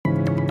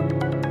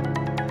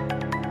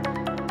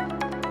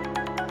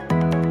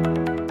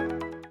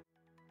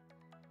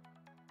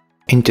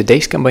In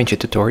today's Kanbanchi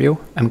tutorial,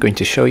 I'm going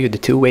to show you the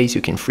two ways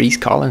you can freeze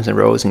columns and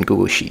rows in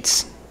Google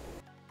Sheets.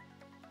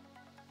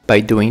 By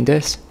doing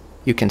this,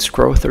 you can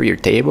scroll through your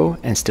table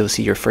and still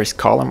see your first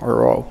column or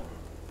row.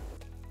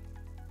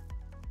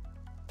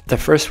 The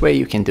first way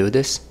you can do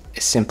this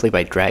is simply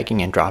by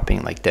dragging and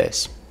dropping like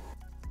this.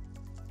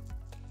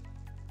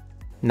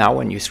 Now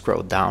when you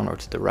scroll down or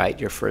to the right,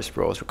 your first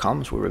rows or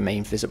columns will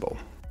remain visible.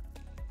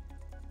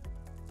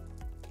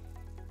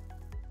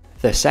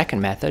 The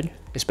second method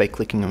is by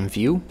clicking on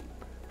View,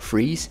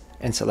 Freeze,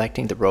 and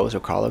selecting the rows or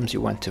columns you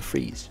want to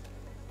freeze.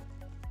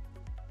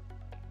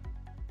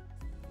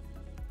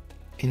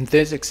 In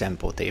this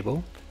example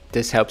table,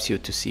 this helps you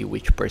to see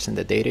which person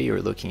the data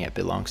you're looking at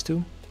belongs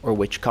to, or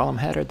which column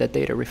header that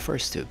data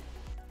refers to.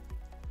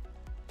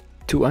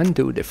 To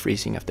undo the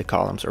freezing of the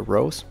columns or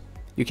rows,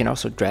 you can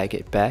also drag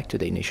it back to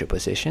the initial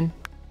position,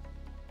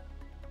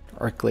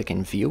 or click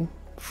in View,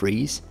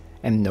 Freeze,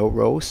 and No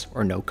Rows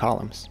or No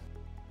Columns.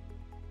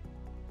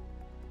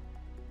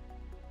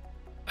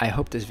 I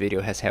hope this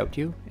video has helped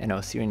you, and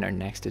I'll see you in our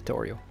next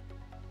tutorial.